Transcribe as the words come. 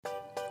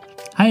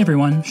Hi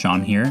everyone,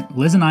 Sean here.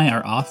 Liz and I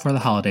are off for the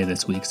holiday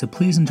this week, so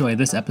please enjoy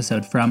this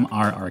episode from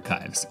our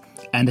archives.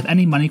 And if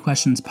any money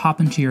questions pop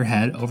into your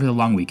head over the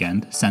long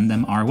weekend, send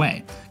them our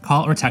way.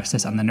 Call or text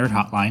us on the Nerd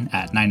Hotline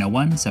at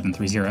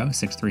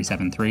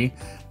 901-730-6373.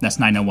 That's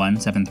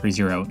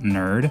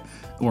 901-730-NERD.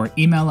 Or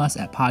email us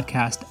at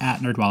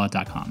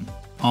podcast@nerdwallet.com.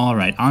 All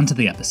right, on to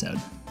the episode.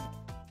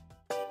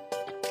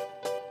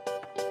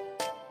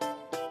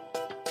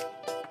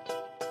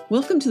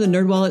 Welcome to the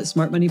NerdWallet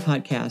Smart Money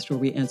Podcast, where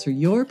we answer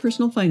your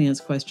personal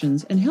finance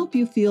questions and help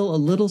you feel a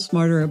little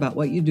smarter about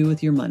what you do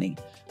with your money.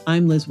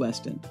 I'm Liz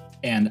Weston.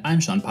 And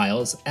I'm Sean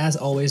Piles. As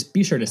always,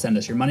 be sure to send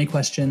us your money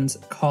questions,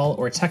 call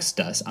or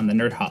text us on the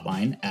Nerd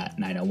Hotline at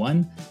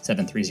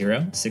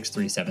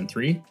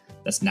 901-730-6373.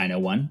 That's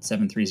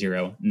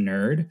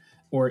 901-730-NERD.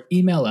 Or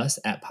email us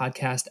at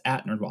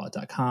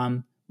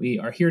podcast@nerdwallet.com. We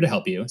are here to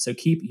help you, so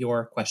keep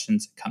your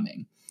questions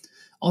coming.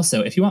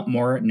 Also, if you want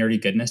more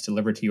nerdy goodness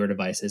delivered to your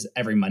devices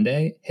every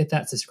Monday, hit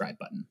that subscribe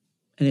button.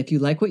 And if you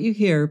like what you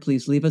hear,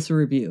 please leave us a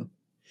review.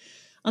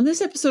 On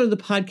this episode of the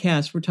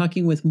podcast, we're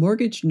talking with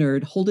mortgage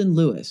nerd Holden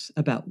Lewis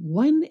about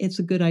when it's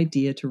a good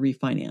idea to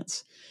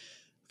refinance.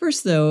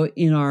 First, though,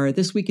 in our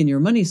This Week in Your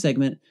Money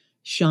segment,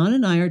 Sean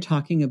and I are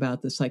talking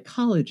about the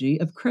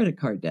psychology of credit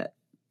card debt.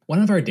 One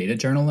of our data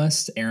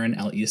journalists, Aaron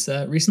L.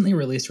 Issa, recently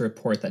released a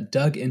report that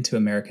dug into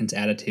Americans'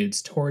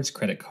 attitudes towards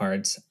credit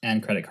cards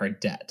and credit card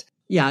debt.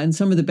 Yeah, and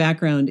some of the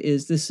background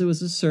is this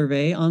was a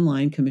survey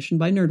online commissioned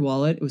by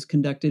NerdWallet. It was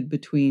conducted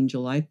between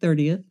July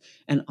 30th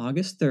and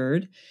August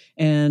 3rd.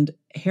 And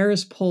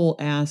Harris Poll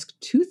asked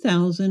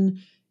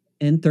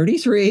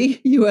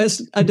 2,033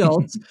 U.S.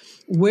 adults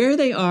where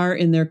they are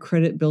in their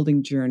credit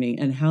building journey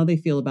and how they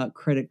feel about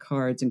credit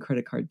cards and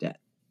credit card debt.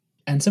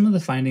 And some of the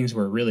findings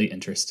were really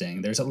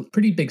interesting. There's a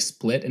pretty big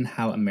split in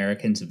how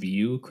Americans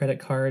view credit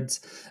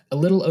cards. A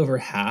little over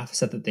half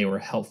said that they were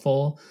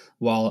helpful,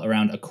 while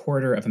around a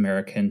quarter of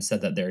Americans said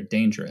that they're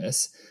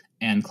dangerous.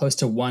 And close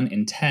to 1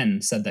 in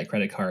 10 said that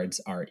credit cards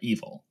are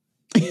evil.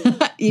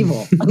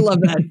 Evil. I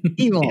love that.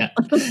 Evil. Yeah.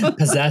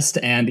 Possessed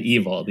and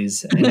evil,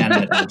 these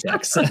inanimate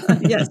objects.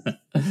 Yes.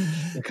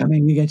 They're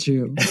coming to get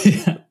you.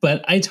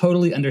 But I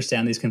totally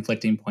understand these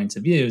conflicting points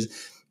of views,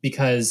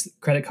 because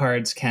credit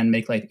cards can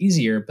make life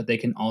easier, but they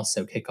can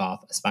also kick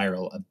off a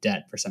spiral of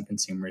debt for some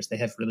consumers. They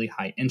have really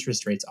high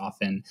interest rates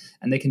often,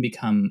 and they can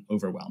become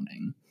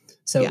overwhelming.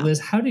 So, Liz,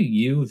 how do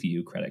you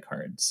view credit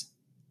cards?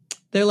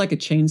 They're like a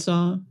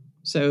chainsaw.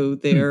 So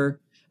they're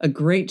a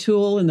great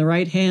tool in the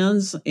right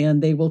hands,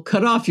 and they will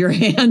cut off your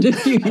hand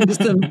if you use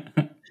them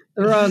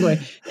the wrong way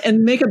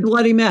and make a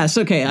bloody mess.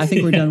 Okay, I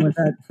think we're done with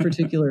that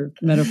particular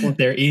metaphor.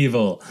 They're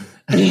evil.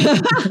 I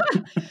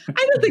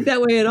don't think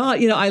that way at all.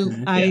 You know,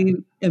 I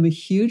am a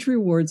huge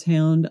rewards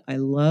hound. I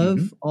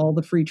love all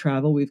the free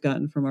travel we've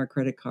gotten from our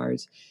credit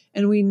cards,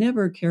 and we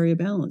never carry a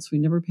balance. We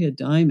never pay a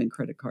dime in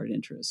credit card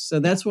interest. So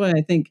that's why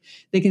I think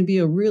they can be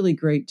a really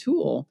great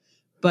tool,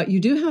 but you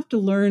do have to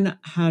learn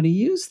how to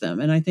use them.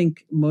 And I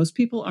think most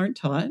people aren't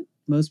taught.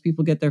 Most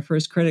people get their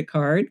first credit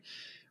card,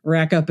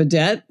 rack up a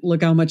debt,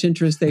 look how much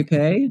interest they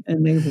pay,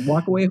 and they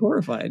walk away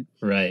horrified.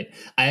 Right.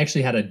 I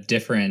actually had a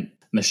different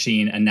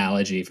machine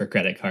analogy for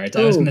credit cards.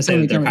 I was going to say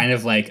that they're kind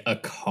of like a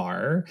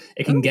car.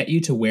 It can get you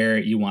to where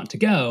you want to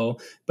go,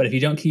 but if you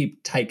don't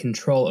keep tight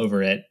control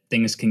over it,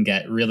 things can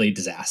get really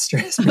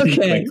disastrous pretty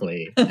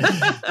quickly.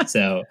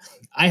 So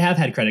I have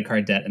had credit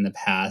card debt in the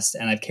past,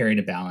 and I've carried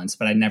a balance,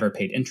 but I never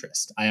paid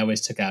interest. I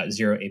always took out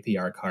 0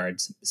 APR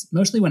cards,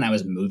 mostly when I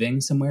was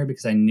moving somewhere,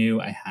 because I knew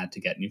I had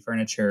to get new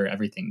furniture.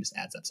 Everything just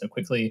adds up so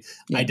quickly.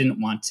 Yeah. I didn't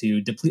want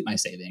to deplete my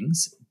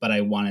savings, but I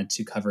wanted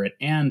to cover it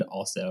and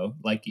also,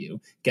 like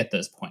you, get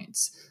those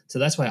points. So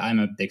that's why I'm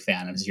a big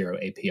fan of 0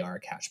 APR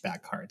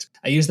cashback cards.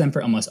 I use them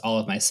for almost all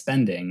of my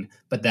spending,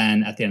 but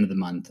then at the end of the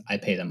month, I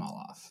pay them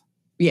all off.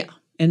 Yeah.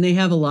 And they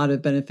have a lot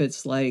of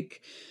benefits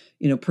like,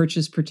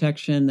 purchase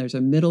protection. There's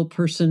a middle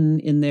person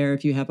in there.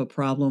 If you have a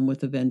problem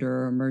with a vendor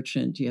or a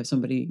merchant, you have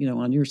somebody,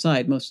 on your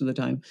side most of the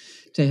time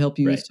to help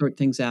you sort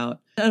things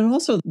out. And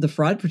also the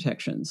fraud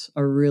protections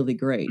are really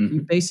great.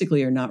 You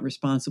basically are not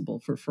responsible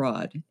for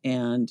fraud.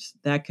 And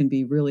that can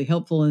be really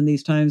helpful in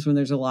these times when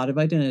there's a lot of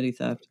identity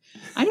theft.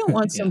 I don't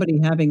want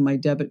somebody having my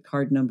debit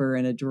card number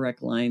and a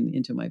direct line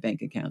into my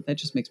bank account. That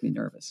just makes me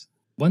nervous.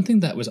 One thing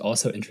that was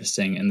also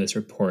interesting in this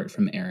report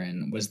from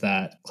Aaron was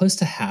that close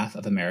to half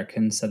of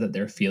Americans said that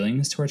their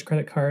feelings towards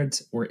credit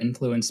cards were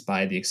influenced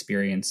by the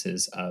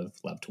experiences of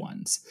loved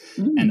ones.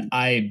 And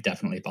I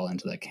definitely fall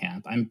into that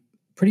camp. I'm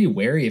pretty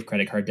wary of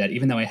credit card debt,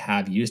 even though I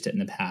have used it in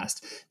the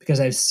past, because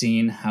I've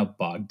seen how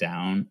bogged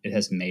down it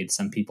has made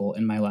some people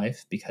in my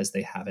life because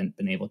they haven't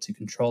been able to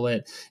control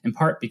it, in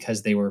part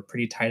because they were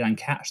pretty tight on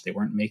cash. They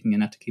weren't making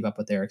enough to keep up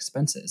with their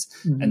expenses.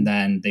 And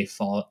then they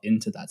fall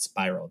into that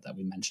spiral that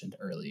we mentioned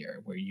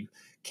earlier, where you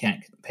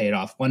can't pay it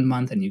off 1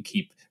 month and you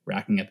keep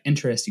racking up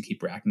interest, you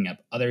keep racking up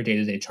other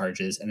day-to-day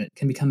charges, and it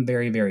can become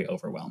very, very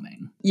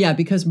overwhelming. Yeah,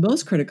 because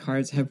most credit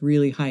cards have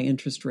really high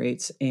interest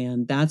rates,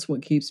 and that's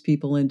what keeps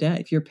people in debt.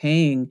 If you're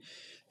paying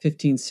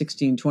 15,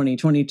 16, 20,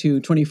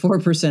 22,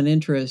 24%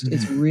 interest,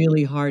 it's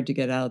really hard to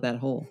get out of that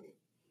hole.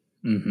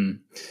 Mm-hmm.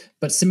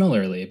 But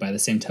similarly, by the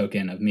same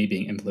token of me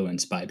being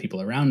influenced by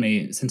people around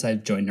me, since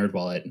I've joined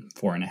NerdWallet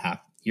 4.5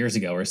 years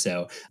ago or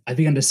so, I've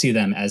begun to see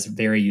them as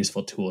very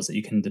useful tools that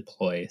you can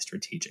deploy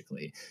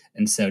strategically.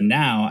 And so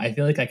now I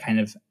feel like I kind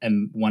of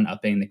am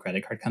one-upping the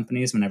credit card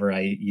companies whenever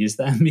I use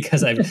them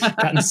because I've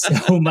gotten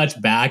so much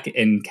back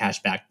in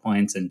cash back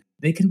points, and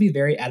they can be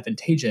very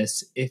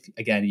advantageous if,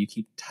 again, you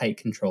keep tight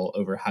control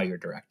over how you're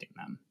directing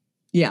them.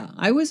 Yeah,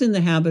 I was in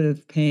the habit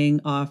of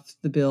paying off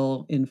the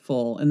bill in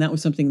full. And that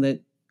was something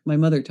that my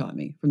mother taught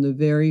me from the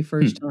very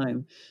first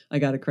time I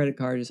got a credit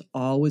card is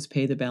always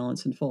pay the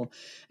balance in full.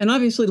 And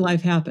obviously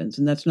life happens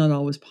and that's not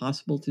always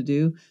possible to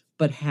do.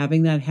 But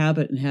having that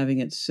habit and having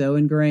it so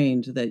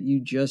ingrained that you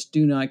just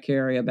do not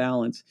carry a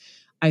balance,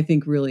 I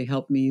think really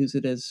helped me use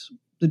it as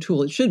the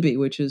tool it should be,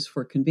 which is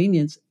for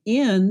convenience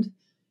and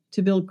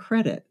to build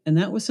credit. And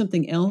that was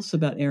something else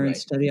about Aaron's Right.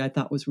 study I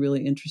thought was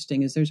really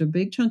interesting is there's a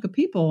big chunk of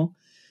people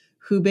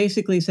who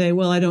basically say,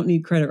 well, I don't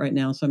need credit right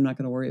now, so I'm not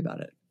going to worry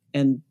about it.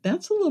 And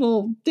that's a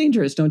little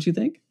dangerous, don't you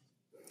think?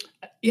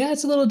 Yeah,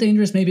 it's a little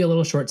dangerous, maybe a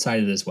little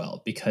short-sighted as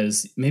well,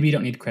 because maybe you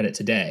don't need credit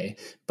today,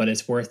 but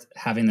it's worth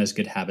having those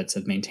good habits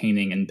of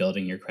maintaining and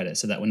building your credit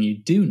so that when you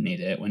do need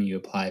it, when you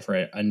apply for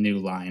a new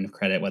line of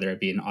credit, whether it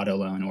be an auto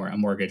loan or a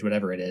mortgage,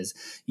 whatever it is,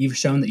 you've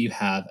shown that you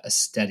have a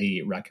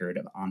steady record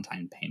of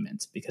on-time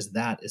payments, because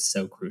that is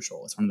so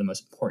crucial. It's one of the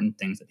most important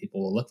things that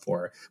people will look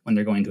for when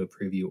they're going to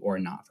approve you or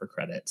not for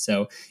credit.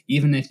 So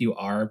even if you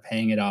are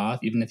paying it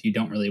off, even if you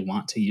don't really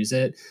want to use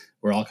it,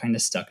 we're all kind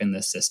of stuck in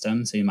this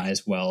system. So you might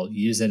as well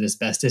use it as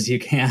best as you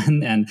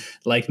can. And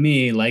like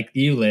me, like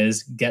you,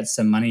 Liz, get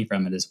some money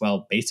from it as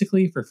well,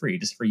 basically for free,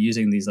 just for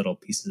using these little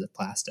pieces of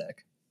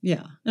plastic.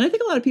 Yeah. And I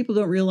think a lot of people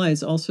don't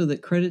realize also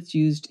that credit's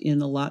used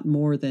in a lot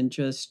more than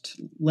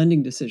just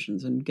lending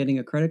decisions and getting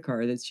a credit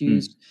card. It's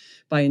used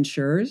by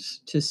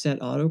insurers to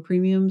set auto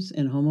premiums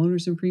and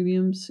homeowners and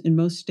premiums in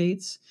most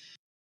states.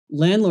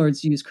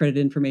 Landlords use credit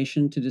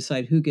information to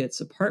decide who gets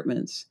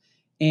apartments.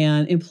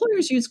 And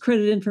employers use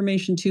credit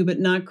information too, but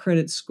not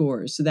credit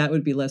scores. So that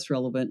would be less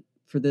relevant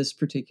for this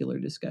particular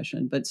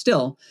discussion. But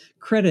still,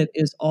 credit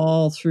is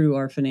all through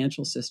our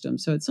financial system.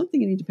 So it's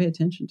something you need to pay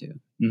attention to.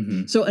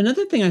 Mm-hmm. So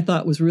another thing I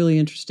thought was really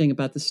interesting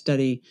about the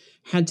study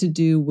had to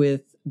do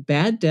with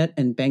bad debt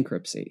and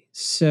bankruptcy.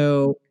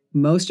 So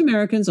most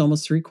Americans,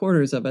 almost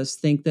 3/4 of us,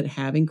 think that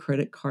having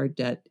credit card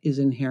debt is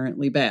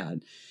inherently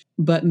bad.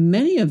 But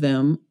many of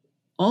them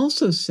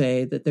also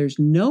say that there's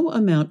no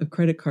amount of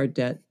credit card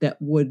debt that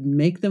would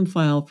make them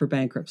file for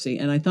bankruptcy.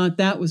 And I thought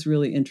that was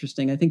really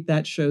interesting. I think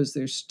that shows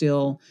there's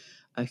still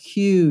a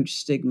huge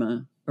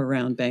stigma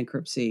around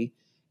bankruptcy.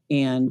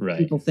 And Right.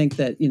 people think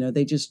that,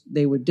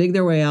 they would dig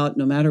their way out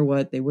no matter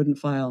what, they wouldn't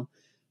file.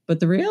 But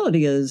the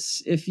reality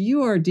is, if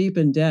you are deep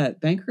in debt,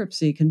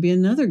 bankruptcy can be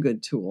another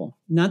good tool.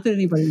 Not that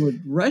anybody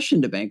would rush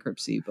into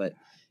bankruptcy, but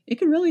it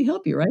can really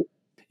help you, right?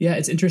 Yeah,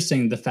 it's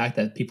interesting the fact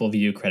that people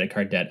view credit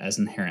card debt as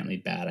inherently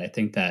bad. I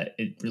think that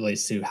it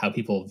relates to how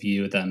people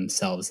view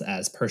themselves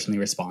as personally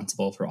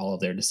responsible for all of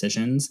their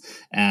decisions.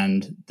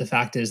 And the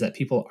fact is that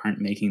people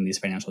aren't making these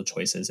financial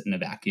choices in a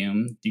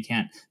vacuum. You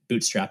can't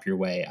bootstrap your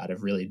way out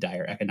of really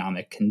dire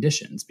economic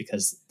conditions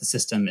because the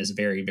system is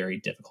very,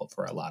 very difficult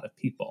for a lot of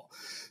people.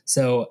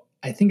 So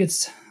I think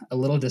it's a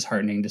little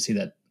disheartening to see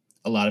that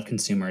a lot of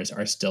consumers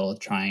are still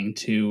trying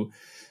to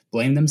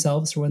blame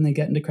themselves for when they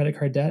get into credit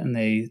card debt, and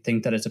they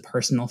think that it's a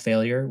personal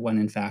failure when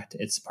in fact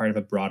it's part of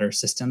a broader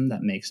system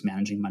that makes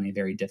managing money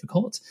very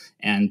difficult.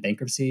 And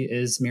bankruptcy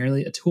is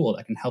merely a tool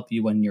that can help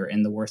you when you're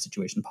in the worst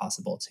situation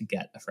possible to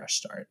get a fresh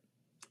start.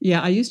 Yeah,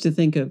 I used to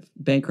think of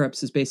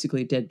bankrupts as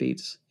basically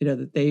deadbeats,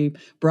 that they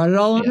brought it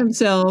all on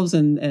themselves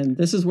and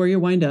this is where you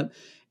wind up.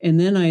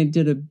 And then I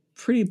did a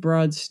pretty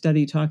broad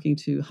study talking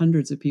to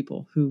hundreds of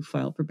people who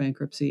filed for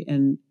bankruptcy.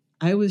 And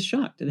I was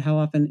shocked at how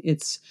often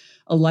it's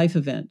a life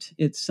event.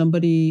 It's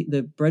somebody,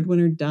 the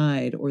breadwinner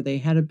died, or they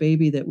had a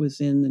baby that was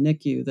in the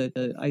NICU,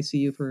 the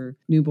ICU for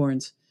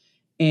newborns,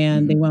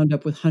 and they wound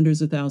up with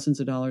hundreds of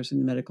thousands of dollars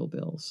in medical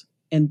bills.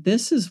 And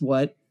this is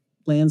what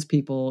lands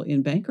people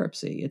in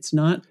bankruptcy. It's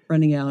not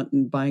running out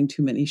and buying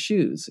too many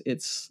shoes.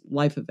 It's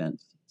life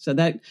events. So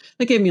that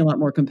gave me a lot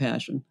more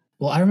compassion.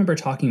 Well, I remember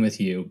talking with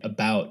you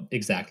about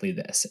exactly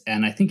this.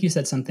 And I think you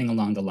said something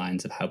along the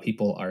lines of how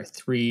people are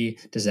 3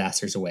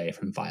 disasters away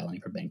from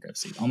filing for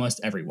bankruptcy. Almost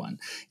everyone.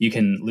 You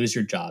can lose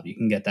your job. You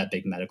can get that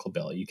big medical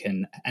bill. You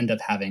can end up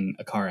having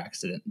a car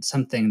accident,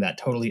 something that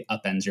totally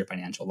upends your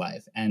financial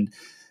life. And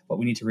what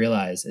we need to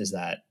realize is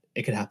that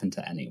it could happen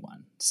to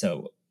anyone.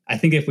 So I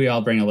think if we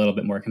all bring a little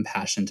bit more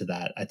compassion to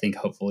that, I think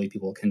hopefully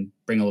people can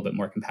bring a little bit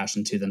more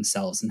compassion to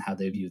themselves and how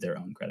they view their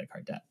own credit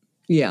card debt.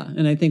 Yeah.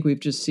 And I think we've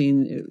just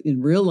seen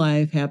in real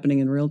life, happening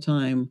in real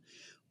time,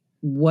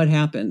 what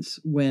happens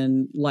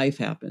when life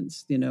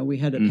happens. We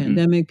had a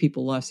pandemic,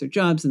 people lost their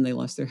jobs and they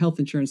lost their health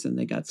insurance and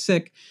they got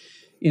sick.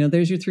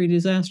 There's your 3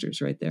 disasters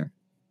right there.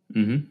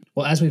 Mm-hmm.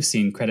 Well, as we've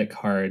seen, credit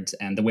cards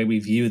and the way we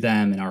view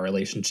them and our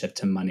relationship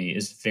to money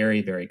is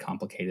very, very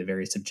complicated,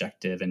 very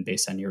subjective, and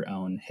based on your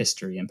own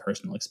history and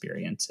personal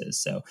experiences.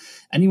 So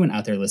anyone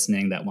out there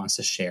listening that wants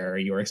to share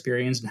your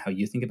experience and how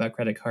you think about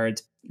credit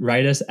cards,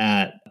 write us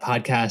at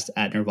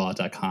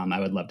podcast@nerdwallet.com. I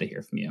would love to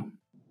hear from you.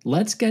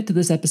 Let's get to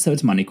this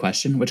episode's money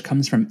question, which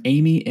comes from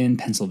Amy in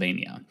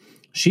Pennsylvania.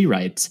 She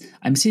writes,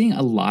 I'm seeing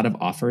a lot of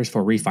offers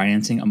for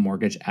refinancing a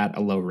mortgage at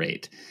a low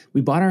rate. We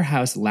bought our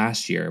house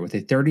last year with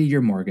a 30-year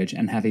mortgage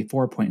and have a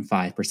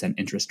 4.5%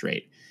 interest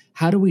rate.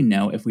 How do we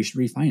know if we should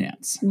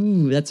refinance?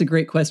 Ooh, that's a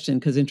great question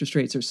because interest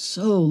rates are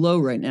so low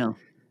right now.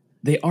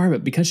 They are,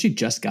 but because she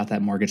just got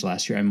that mortgage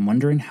last year, I'm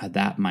wondering how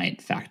that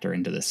might factor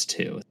into this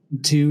too.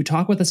 To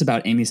talk with us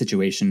about Amy's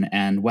situation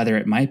and whether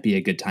it might be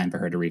a good time for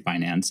her to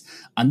refinance,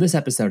 on this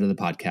episode of the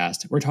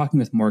podcast, we're talking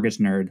with mortgage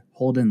nerd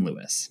Holden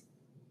Lewis.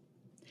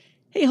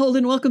 Hey,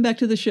 Holden, welcome back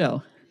to the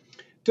show.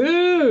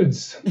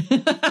 Dudes!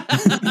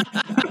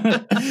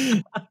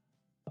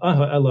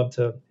 I love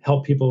to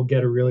help people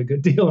get a really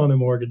good deal on a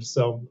mortgage,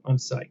 so I'm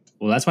psyched.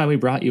 Well, that's why we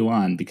brought you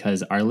on,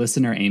 because our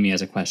listener, Amy,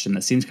 has a question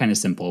that seems kind of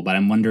simple, but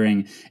I'm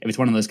wondering if it's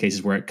one of those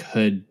cases where it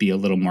could be a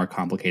little more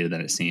complicated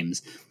than it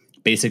seems.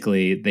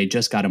 Basically, they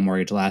just got a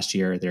mortgage last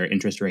year. Their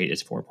interest rate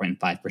is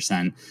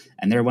 4.5%,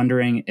 and they're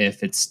wondering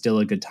if it's still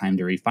a good time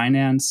to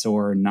refinance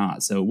or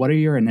not. So what are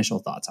your initial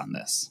thoughts on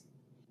this?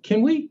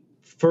 Can we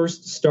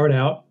first start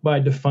out by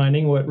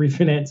defining what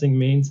refinancing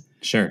means?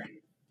 Sure.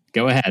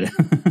 Go ahead.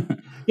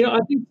 I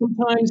think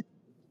sometimes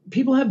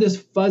people have this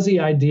fuzzy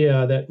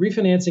idea that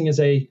refinancing is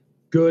a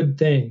good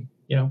thing,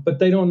 but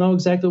they don't know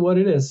exactly what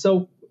it is.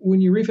 So when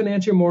you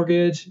refinance your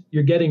mortgage,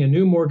 you're getting a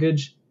new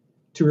mortgage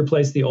to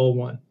replace the old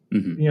one.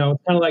 Mm-hmm.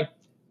 It's kind of like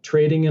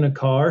trading in a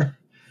car.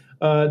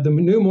 The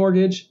new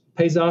mortgage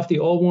pays off the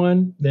old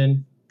one,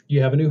 then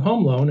you have a new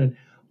home loan, and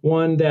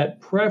one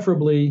that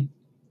preferably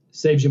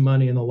saves you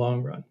money in the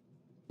long run.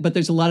 But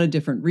there's a lot of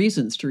different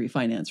reasons to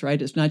refinance, right?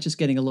 It's not just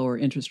getting a lower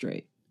interest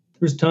rate.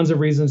 There's tons of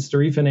reasons to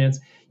refinance.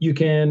 You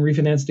can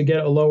refinance to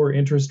get a lower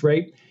interest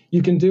rate.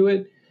 You can do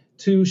it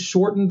to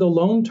shorten the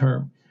loan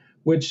term,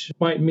 which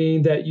might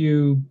mean that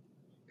you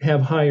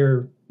have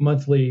higher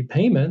monthly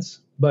payments,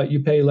 but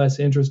you pay less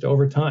interest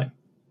over time.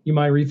 You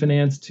might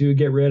refinance to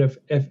get rid of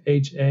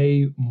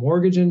FHA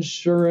mortgage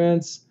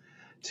insurance,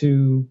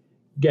 to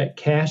get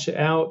cash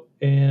out,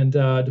 and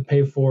to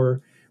pay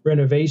for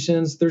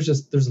renovations.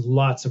 There's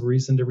lots of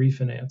reason to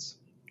refinance.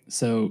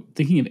 So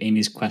thinking of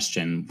Amy's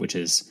question, which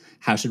is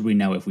how should we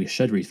know if we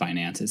should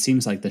refinance? It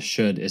seems like the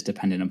should is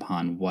dependent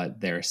upon what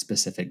their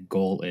specific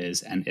goal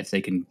is and if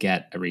they can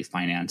get a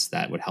refinance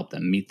that would help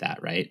them meet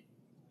that, right?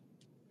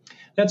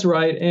 That's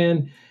right.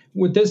 And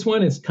with this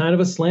one, it's kind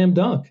of a slam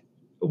dunk.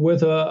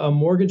 With a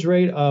mortgage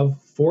rate of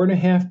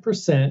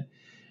 4.5%,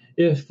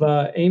 if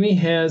Amy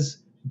has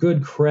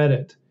good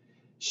credit,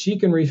 she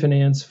can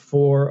refinance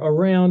for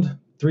around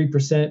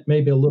 3%,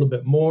 maybe a little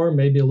bit more,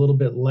 maybe a little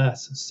bit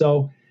less.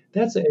 So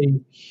that's a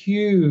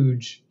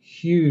huge,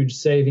 huge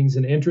savings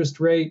in interest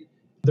rate.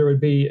 There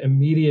would be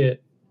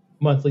immediate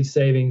monthly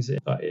savings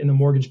in the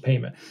mortgage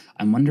payment.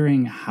 I'm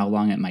wondering how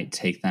long it might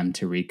take them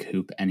to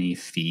recoup any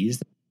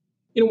fees.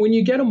 When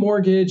you get a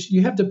mortgage,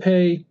 you have to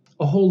pay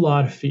a whole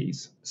lot of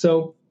fees.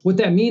 So what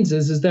that means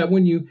is that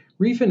when you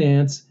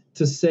refinance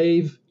to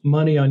save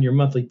money on your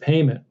monthly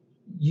payment,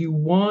 you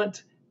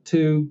want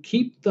to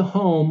keep the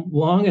home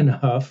long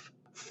enough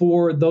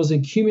for those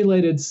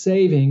accumulated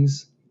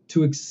savings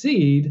to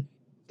exceed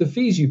the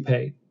fees you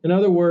paid. In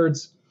other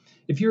words,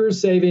 if you're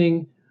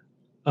saving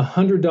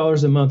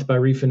 $100 a month by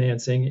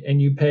refinancing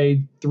and you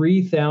paid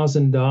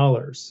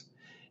 $3,000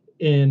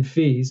 in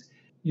fees,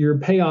 your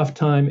payoff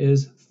time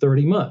is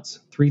 30 months,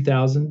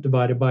 3,000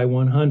 divided by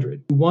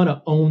 100. You want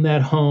to own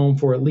that home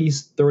for at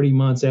least 30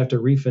 months after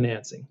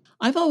refinancing.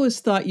 I've always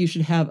thought you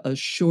should have a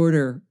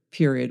shorter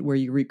period where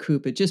you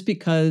recoup it just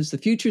because the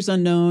future's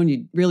unknown.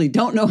 You really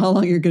don't know how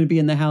long you're going to be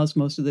in the house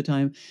most of the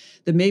time.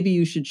 That maybe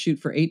you should shoot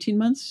for 18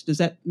 months. Does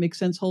that make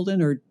sense,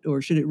 Holden?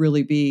 Or should it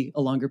really be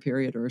a longer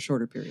period or a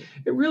shorter period?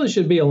 It really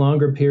should be a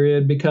longer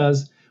period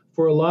because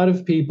for a lot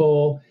of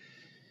people,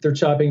 they're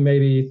chopping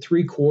maybe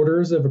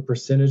 3/4 of a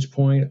percentage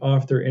point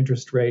off their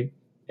interest rate.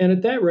 And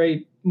at that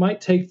rate, might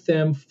take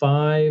them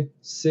 5,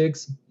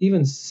 6,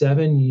 even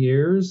 7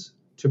 years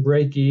to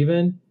break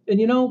even.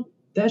 And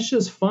that's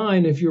just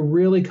fine if you're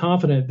really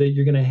confident that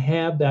you're going to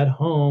have that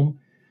home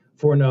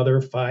for another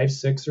 5,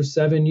 6, or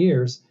 7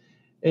 years.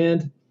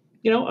 And,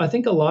 I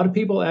think a lot of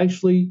people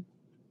actually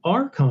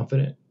are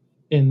confident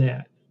in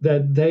that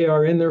they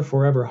are in their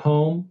forever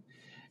home.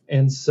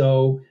 And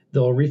so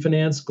they'll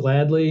refinance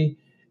gladly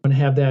and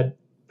have that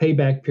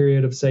payback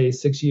period of, say,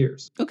 6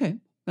 years. Okay,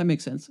 that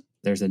makes sense.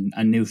 There's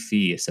a new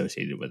fee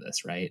associated with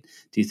this, right?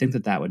 Do you think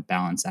that would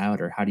balance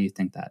out, or how do you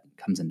think that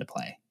comes into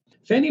play?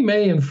 Fannie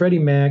Mae and Freddie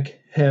Mac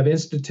have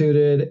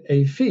instituted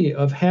a fee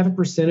of 0.5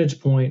 percentage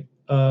point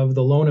of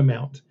the loan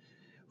amount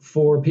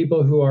for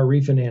people who are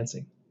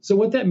refinancing. So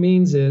what that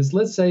means is,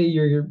 let's say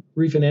you're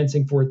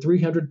refinancing for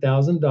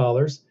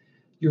 $300,000,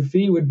 your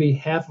fee would be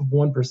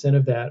 0.5%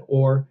 of that,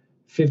 or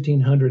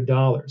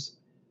 $1,500.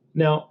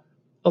 Now,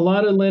 A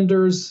lot of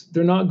lenders,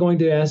 they're not going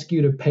to ask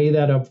you to pay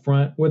that up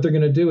front. What they're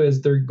going to do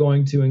is they're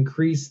going to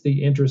increase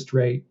the interest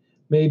rate,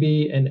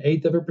 maybe an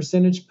eighth of a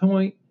percentage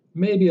point,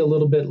 maybe a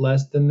little bit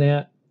less than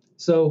that.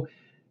 So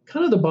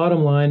kind of the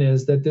bottom line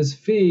is that this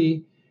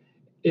fee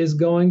is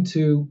going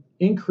to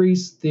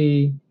increase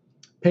the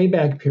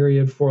payback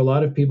period for a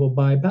lot of people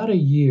by about a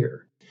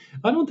year.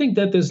 I don't think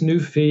that this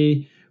new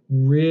fee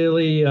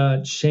really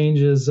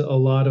changes a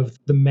lot of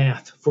the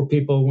math for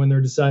people when they're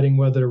deciding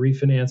whether to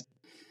refinance.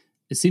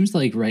 It seems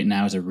like right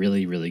now is a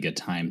really, really good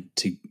time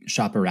to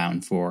shop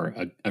around for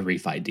a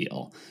refi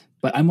deal.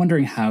 But I'm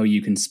wondering how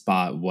you can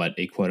spot what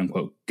a quote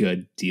unquote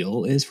good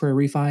deal is for a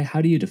refi.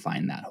 How do you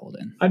define that,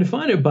 Holden? I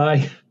define it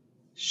by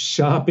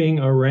shopping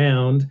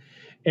around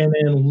and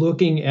then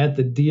looking at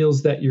the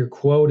deals that you're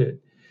quoted.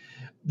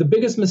 The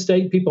biggest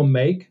mistake people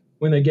make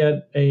when they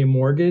get a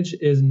mortgage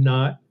is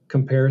not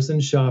comparison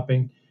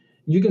shopping.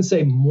 You can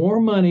save more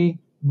money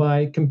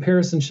by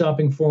comparison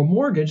shopping for a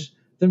mortgage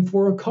than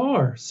for a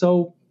car.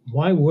 So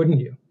why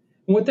wouldn't you?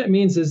 And what that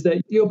means is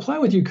that you apply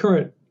with your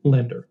current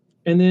lender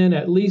and then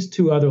at least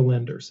two other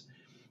lenders.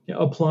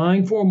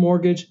 Applying for a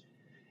mortgage,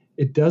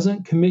 it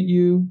doesn't commit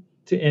you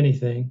to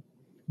anything.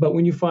 But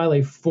when you file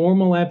a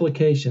formal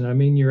application, I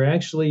mean, you're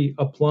actually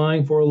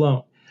applying for a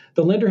loan.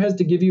 The lender has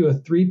to give you a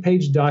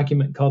 3-page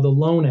document called the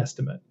loan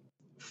estimate.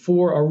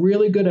 For a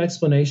really good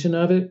explanation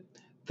of it,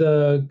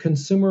 the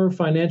Consumer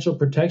Financial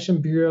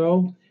Protection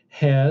Bureau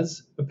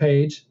has a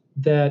page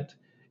that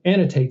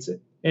annotates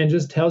it and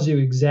just tells you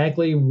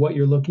exactly what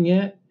you're looking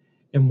at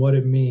and what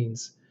it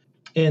means.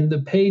 And the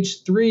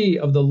page 3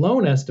 of the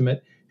loan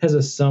estimate has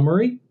a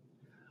summary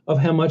of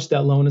how much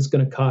that loan is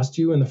going to cost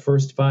you in the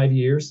first 5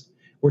 years.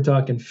 We're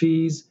talking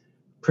fees,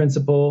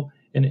 principal,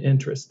 and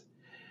interest.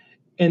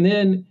 And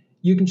then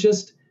you can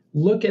just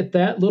look at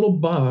that little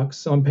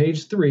box on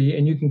page 3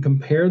 and you can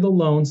compare the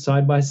loans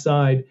side by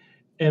side.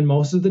 And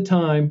most of the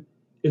time,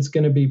 it's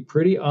going to be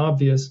pretty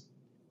obvious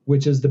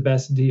which is the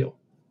best deal.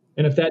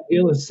 And if that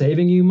deal is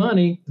saving you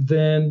money,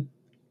 then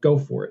go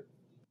for it.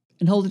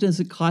 And Holden, does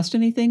it cost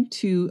anything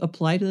to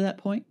apply to that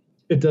point?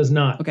 It does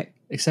not. Okay.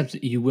 Except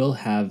you will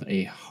have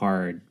a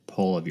hard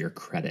pull of your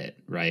credit,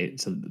 right?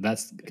 So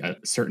that's a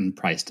certain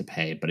price to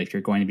pay. But if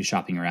you're going to be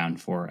shopping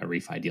around for a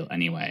refi deal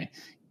anyway,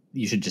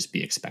 you should just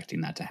be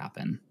expecting that to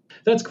happen.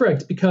 That's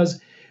correct, because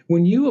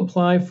when you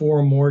apply for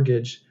a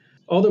mortgage,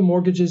 all the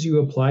mortgages you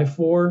apply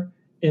for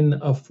in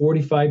a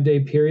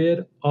 45-day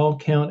period all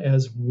count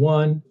as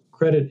one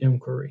credit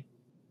inquiry.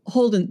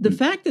 Holden, the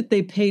fact that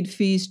they paid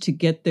fees to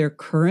get their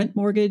current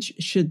mortgage,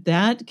 should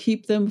that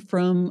keep them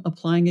from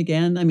applying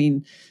again? I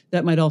mean,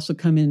 that might also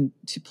come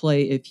into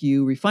play if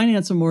you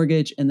refinance a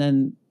mortgage and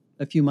then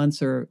a few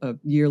months or a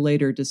year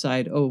later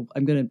decide, oh,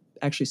 I'm going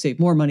to actually save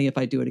more money if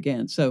I do it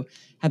again. So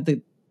have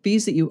the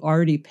fees that you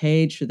already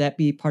paid, should that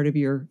be part of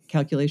your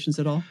calculations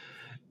at all?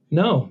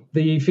 No,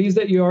 the fees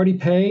that you already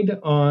paid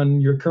on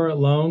your current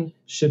loan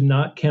should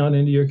not count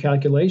into your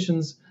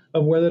calculations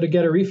of whether to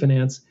get a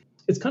refinance.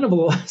 It's kind of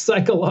a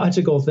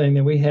psychological thing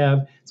that we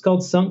have. It's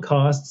called sunk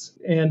costs.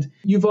 And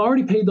you've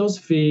already paid those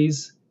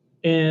fees.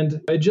 And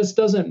it just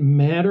doesn't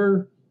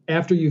matter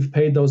after you've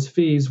paid those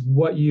fees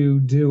what you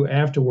do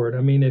afterward.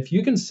 I mean, if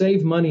you can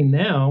save money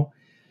now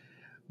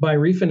by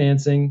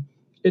refinancing,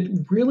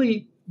 it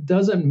really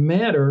doesn't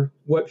matter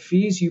what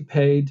fees you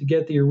paid to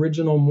get the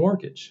original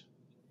mortgage.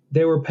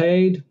 They were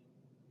paid,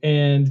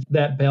 and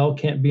that bell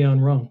can't be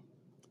unrung.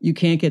 You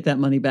can't get that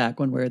money back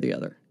one way or the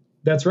other.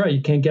 That's right.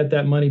 You can't get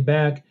that money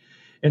back.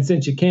 And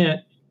since you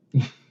can't,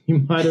 you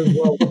might as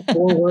well look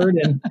forward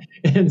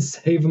and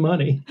save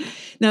money.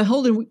 Now,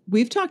 Holden,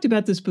 we've talked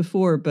about this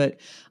before, but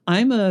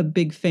I'm a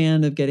big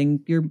fan of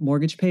getting your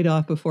mortgage paid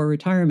off before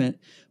retirement.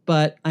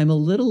 But I'm a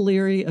little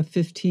leery of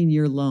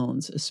 15-year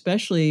loans,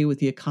 especially with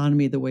the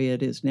economy the way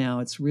it is now.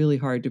 It's really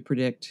hard to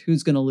predict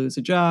who's going to lose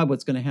a job,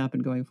 what's going to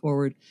happen going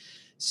forward.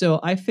 So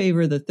I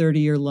favor the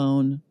 30-year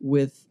loan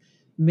with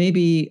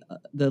maybe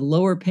the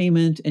lower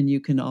payment, and you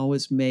can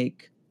always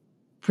make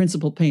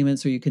principal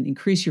payments, or you can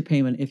increase your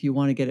payment if you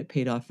want to get it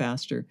paid off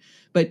faster.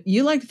 But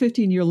you like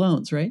 15-year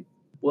loans, right?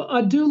 Well,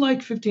 I do like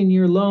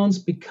 15-year loans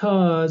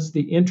because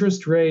the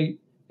interest rate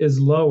is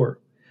lower.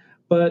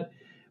 But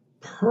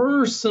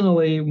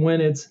personally, when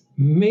it's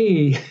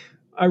me,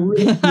 I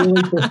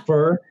really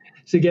prefer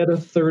to get a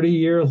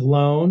 30-year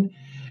loan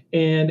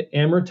and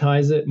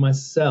amortize it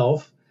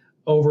myself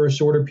over a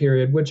shorter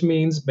period, which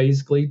means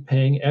basically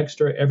paying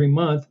extra every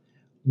month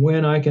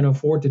when I can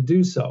afford to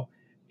do so.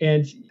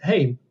 And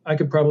hey, I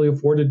could probably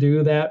afford to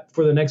do that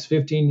for the next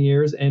 15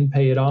 years and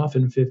pay it off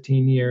in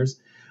 15 years.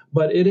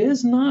 But it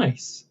is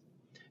nice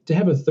to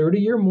have a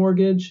 30-year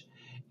mortgage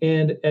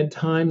and at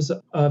times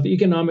of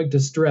economic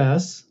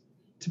distress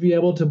to be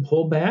able to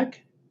pull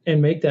back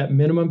and make that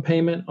minimum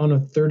payment on a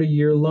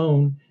 30-year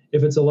loan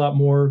if it's a lot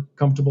more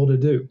comfortable to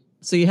do.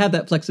 So you have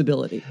that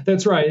flexibility.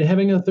 That's right.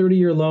 Having a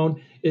 30-year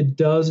loan, it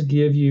does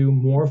give you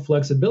more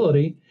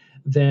flexibility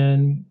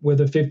than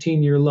with a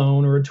 15-year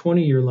loan or a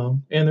 20-year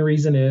loan. And the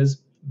reason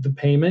is the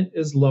payment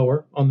is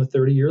lower on the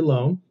 30-year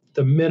loan.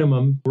 The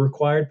minimum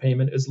required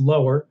payment is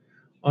lower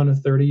on a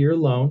 30-year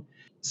loan.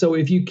 So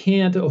if you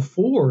can't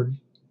afford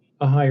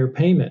a higher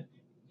payment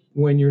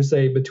when you're,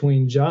 say,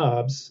 between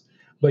jobs,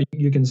 but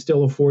you can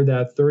still afford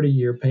that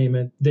 30-year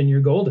payment, then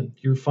you're golden.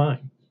 You're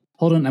fine.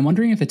 Hold on. I'm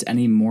wondering if it's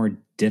any more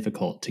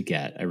difficult to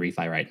get a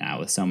refi right now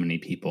with so many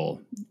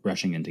people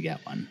rushing in to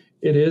get one.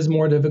 It is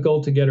more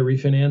difficult to get a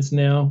refinance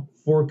now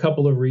for a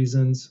couple of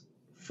reasons.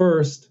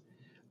 First,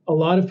 a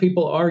lot of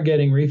people are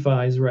getting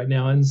refis right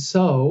now, and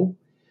so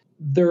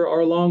there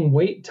are long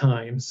wait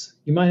times.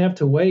 You might have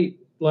to wait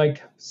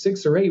like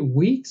 6 or 8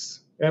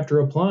 weeks after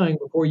applying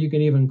before you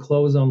can even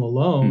close on the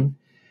loan.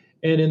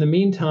 And in the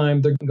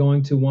meantime, they're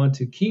going to want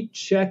to keep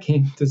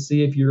checking to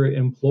see if you're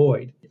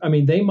employed. I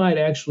mean, they might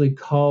actually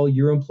call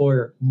your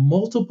employer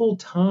multiple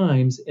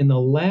times in the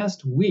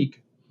last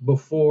week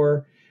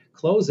before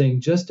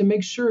closing just to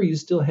make sure you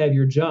still have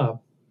your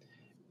job.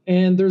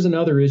 And there's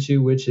another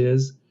issue, which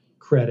is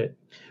credit.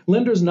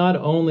 Lenders not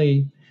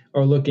only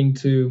are looking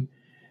to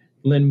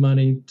lend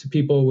money to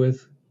people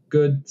with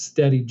good,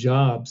 steady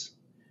jobs,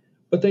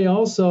 but they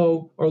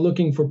also are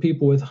looking for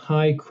people with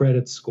high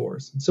credit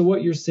scores. So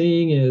what you're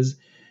seeing is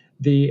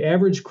the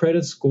average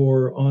credit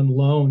score on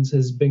loans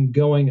has been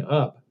going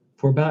up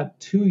for about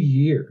 2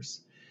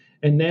 years.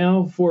 And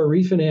now for a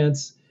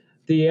refinance,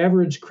 the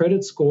average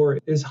credit score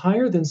is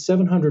higher than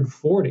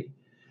 740.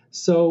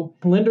 So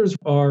lenders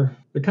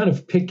they're kind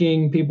of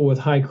picking people with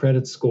high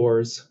credit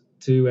scores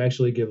to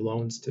actually give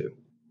loans to.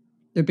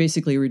 They're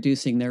basically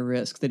reducing their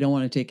risk. They don't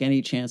want to take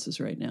any chances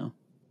right now.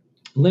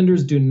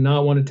 Lenders do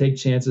not want to take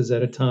chances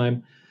at a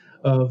time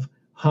of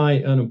high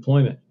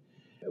unemployment,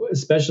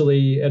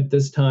 especially at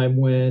this time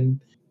when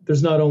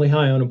there's not only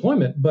high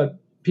unemployment, but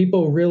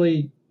people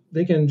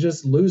they can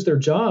just lose their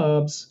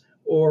jobs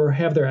or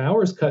have their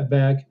hours cut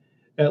back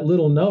at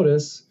little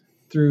notice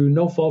through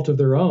no fault of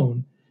their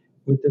own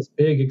with this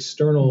big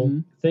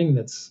external thing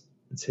that's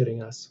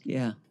hitting us.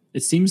 Yeah.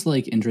 It seems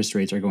like interest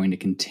rates are going to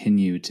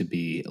continue to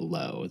be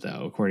low,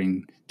 though.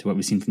 According to what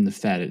we've seen from the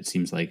Fed, it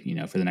seems like,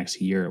 for the next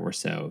year or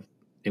so,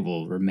 it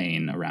will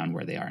remain around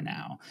where they are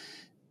now.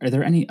 Are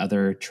there any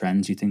other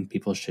trends you think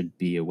people should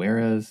be aware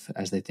of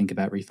as they think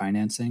about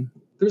refinancing?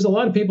 There's a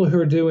lot of people who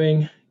are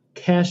doing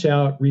cash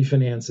out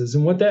refinances.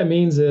 And what that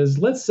means is,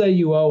 let's say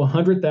you owe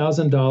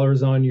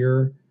 $100,000 on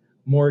your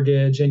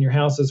mortgage and your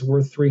house is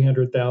worth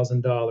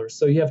 $300,000.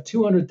 So you have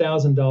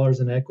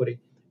 $200,000 in equity.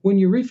 When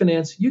you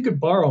refinance, you could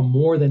borrow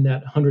more than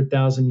that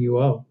 $100,000 you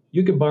owe.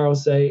 You could borrow,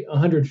 say,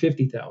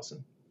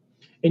 $150,000.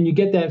 And you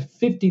get that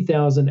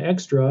 $50,000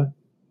 extra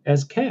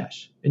as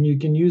cash. And you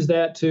can use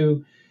that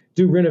to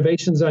do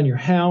renovations on your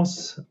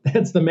house.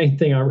 That's the main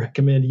thing I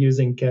recommend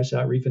using cash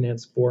out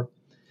refinance for.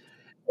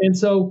 And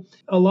so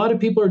a lot of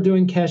people are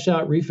doing cash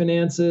out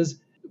refinances,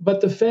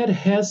 but the Fed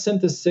has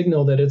sent the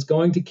signal that it's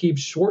going to keep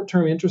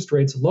short-term interest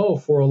rates low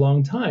for a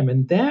long time.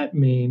 And that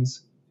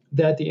means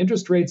that the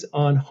interest rates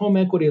on home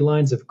equity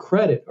lines of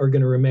credit are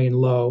going to remain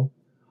low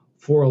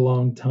for a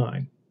long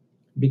time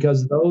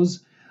because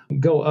those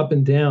go up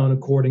and down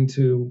according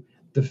to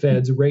the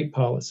Fed's rate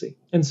policy.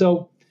 And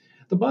so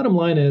the bottom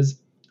line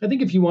is, I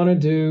think if you want to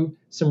do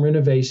some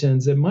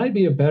renovations, it might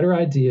be a better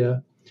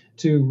idea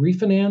to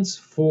refinance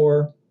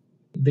for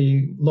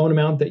the loan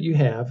amount that you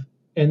have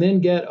and then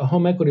get a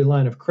home equity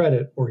line of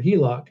credit or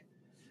HELOC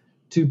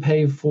to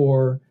pay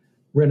for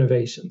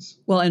renovations.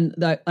 Well, and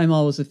I'm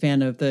always a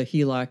fan of the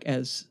HELOC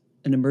as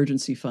an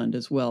emergency fund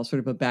as well, sort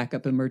of a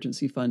backup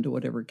emergency fund to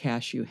whatever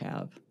cash you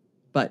have.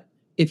 But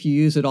if you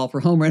use it all for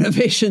home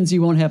renovations,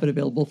 you won't have it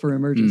available for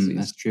emergencies.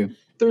 That's true.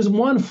 There's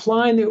one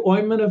fly in the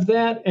ointment of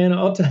that, and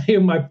I'll tell you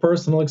my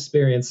personal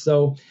experience.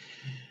 So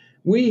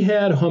we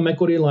had a home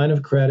equity line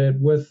of credit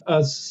with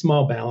a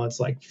small balance,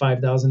 like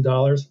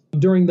 $5,000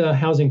 during the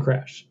housing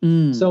crash.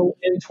 So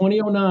in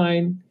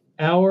 2009,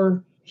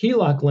 our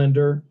HELOC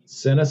lender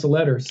sent us a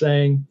letter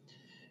saying,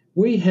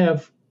 we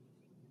have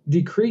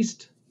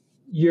decreased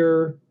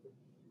your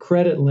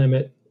credit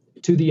limit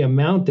to the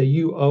amount that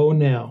you owe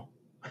now.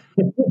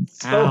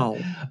 So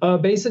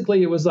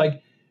basically, it was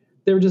like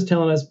they were just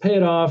telling us, pay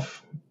it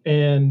off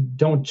and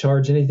don't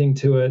charge anything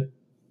to it.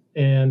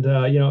 And,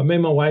 it made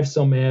my wife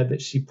so mad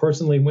that she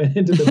personally went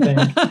into the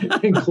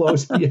bank and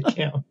closed the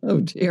account. Oh,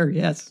 dear.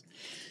 Yes.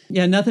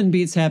 Yeah. Nothing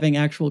beats having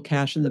actual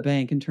cash in the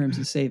bank in terms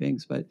of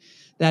savings, but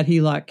that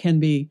HELOC can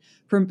be,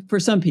 for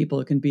some people,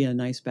 it can be a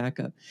nice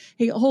backup.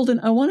 Hey, Holden,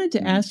 I wanted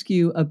to ask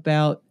you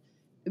about,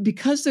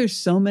 because there's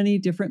so many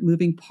different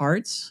moving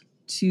parts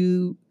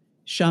to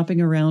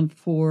shopping around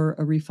for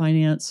a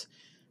refinance,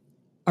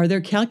 are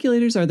there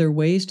calculators? Are there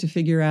ways to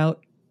figure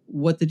out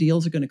what the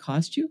deals are going to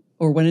cost you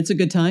or when it's a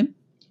good time?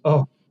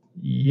 Oh,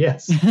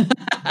 yes.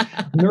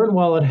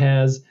 NerdWallet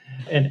has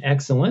an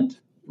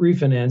excellent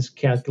refinance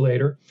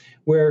calculator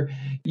where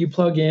you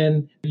plug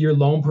in your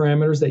loan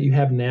parameters that you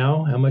have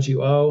now, how much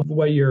you owe,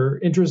 what your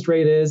interest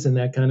rate is, and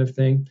that kind of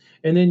thing.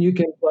 And then you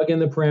can plug in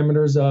the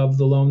parameters of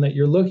the loan that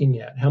you're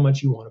looking at, how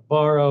much you want to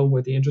borrow,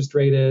 what the interest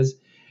rate is.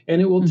 And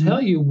it will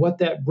tell you what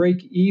that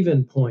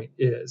break-even point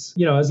is,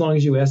 as long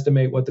as you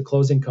estimate what the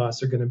closing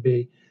costs are going to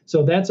be.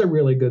 So that's a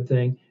really good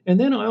thing. And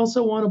then I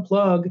also want to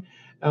plug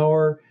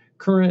our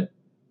current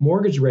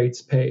mortgage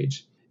rates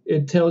page.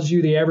 It tells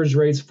you the average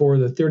rates for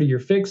the 30-year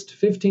fixed,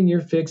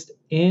 15-year fixed,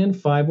 and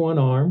 5/1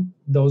 ARM.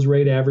 Those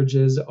rate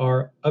averages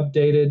are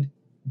updated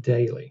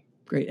daily.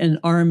 Great. And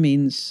ARM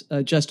means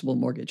adjustable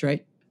mortgage,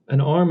 right? An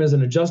ARM is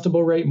an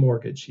adjustable rate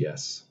mortgage,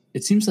 yes.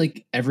 It seems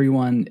like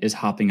everyone is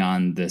hopping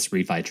on this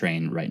refi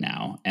train right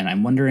now. And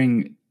I'm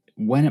wondering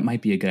when it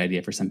might be a good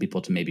idea for some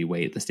people to maybe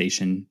wait at the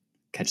station,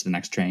 catch the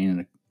next train in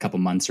a couple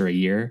months or a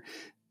year,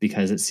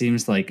 because it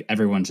seems like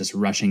everyone's just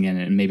rushing in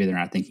and maybe they're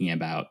not thinking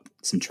about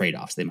some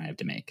trade-offs they might have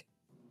to make.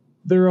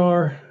 There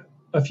are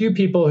a few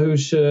people who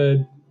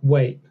should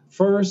wait.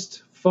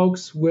 First,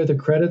 folks with a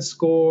credit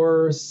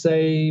score,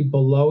 say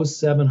below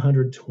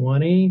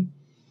 720,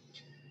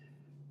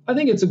 I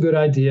think it's a good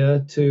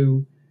idea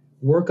to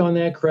work on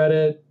that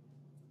credit,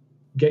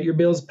 get your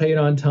bills paid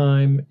on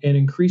time, and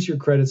increase your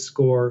credit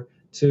score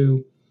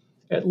to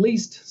at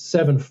least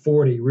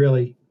 740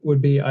 really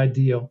would be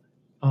ideal,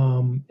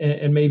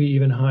 and maybe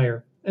even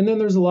higher. And then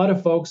there's a lot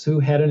of folks who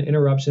had an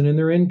interruption in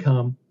their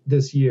income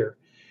this year.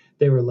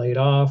 They were laid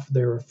off,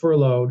 they were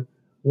furloughed,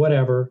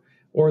 whatever,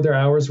 or their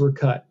hours were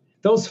cut.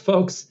 Those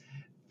folks,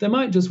 they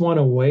might just want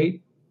to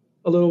wait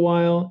a little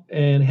while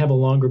and have a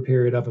longer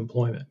period of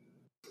employment.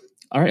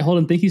 All right,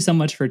 Holden, thank you so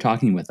much for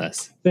talking with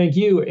us. Thank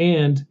you.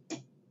 And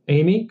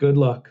Amy, good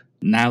luck.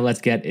 Now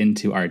let's get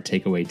into our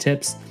takeaway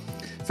tips.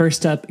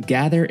 First up,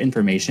 gather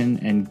information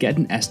and get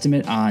an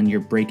estimate on your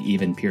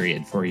break-even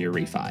period for your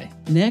refi.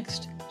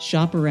 Next,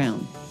 shop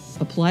around.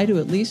 Apply to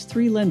at least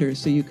 3 lenders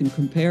so you can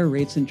compare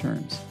rates and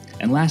terms.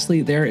 And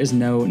lastly, there is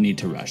no need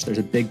to rush. There's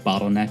a big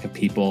bottleneck of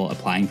people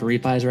applying for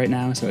refis right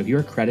now. So if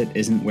your credit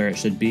isn't where it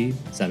should be,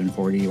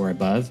 740 or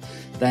above,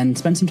 then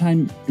spend some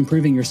time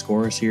improving your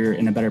score so you're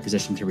in a better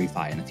position to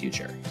refi in the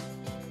future.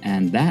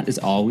 And that is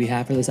all we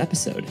have for this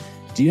episode.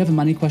 Do you have a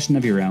money question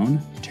of your own?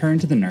 Turn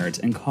to the nerds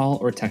and call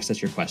or text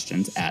us your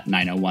questions at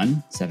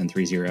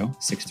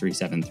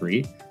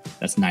 901-730-6373.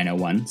 That's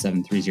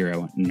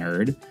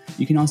 901-730-NERD.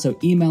 You can also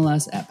email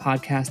us at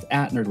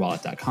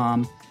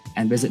podcast@nerdwallet.com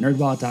and visit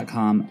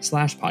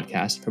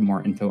nerdwallet.com/podcast for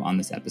more info on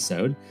this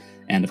episode.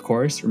 And of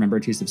course,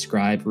 remember to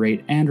subscribe,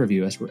 rate, and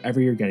review us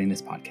wherever you're getting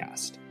this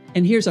podcast.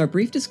 And here's our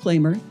brief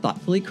disclaimer,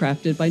 thoughtfully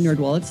crafted by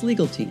NerdWallet's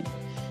legal team.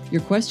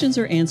 Your questions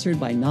are answered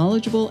by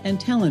knowledgeable and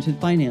talented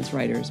finance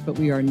writers, but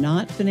we are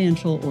not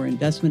financial or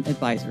investment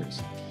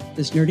advisors.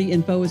 This nerdy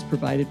info is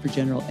provided for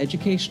general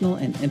educational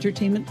and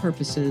entertainment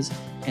purposes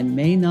and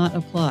may not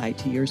apply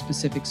to your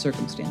specific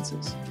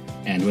circumstances.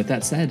 And with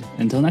that said,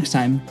 until next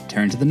time,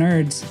 turn to the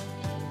nerds.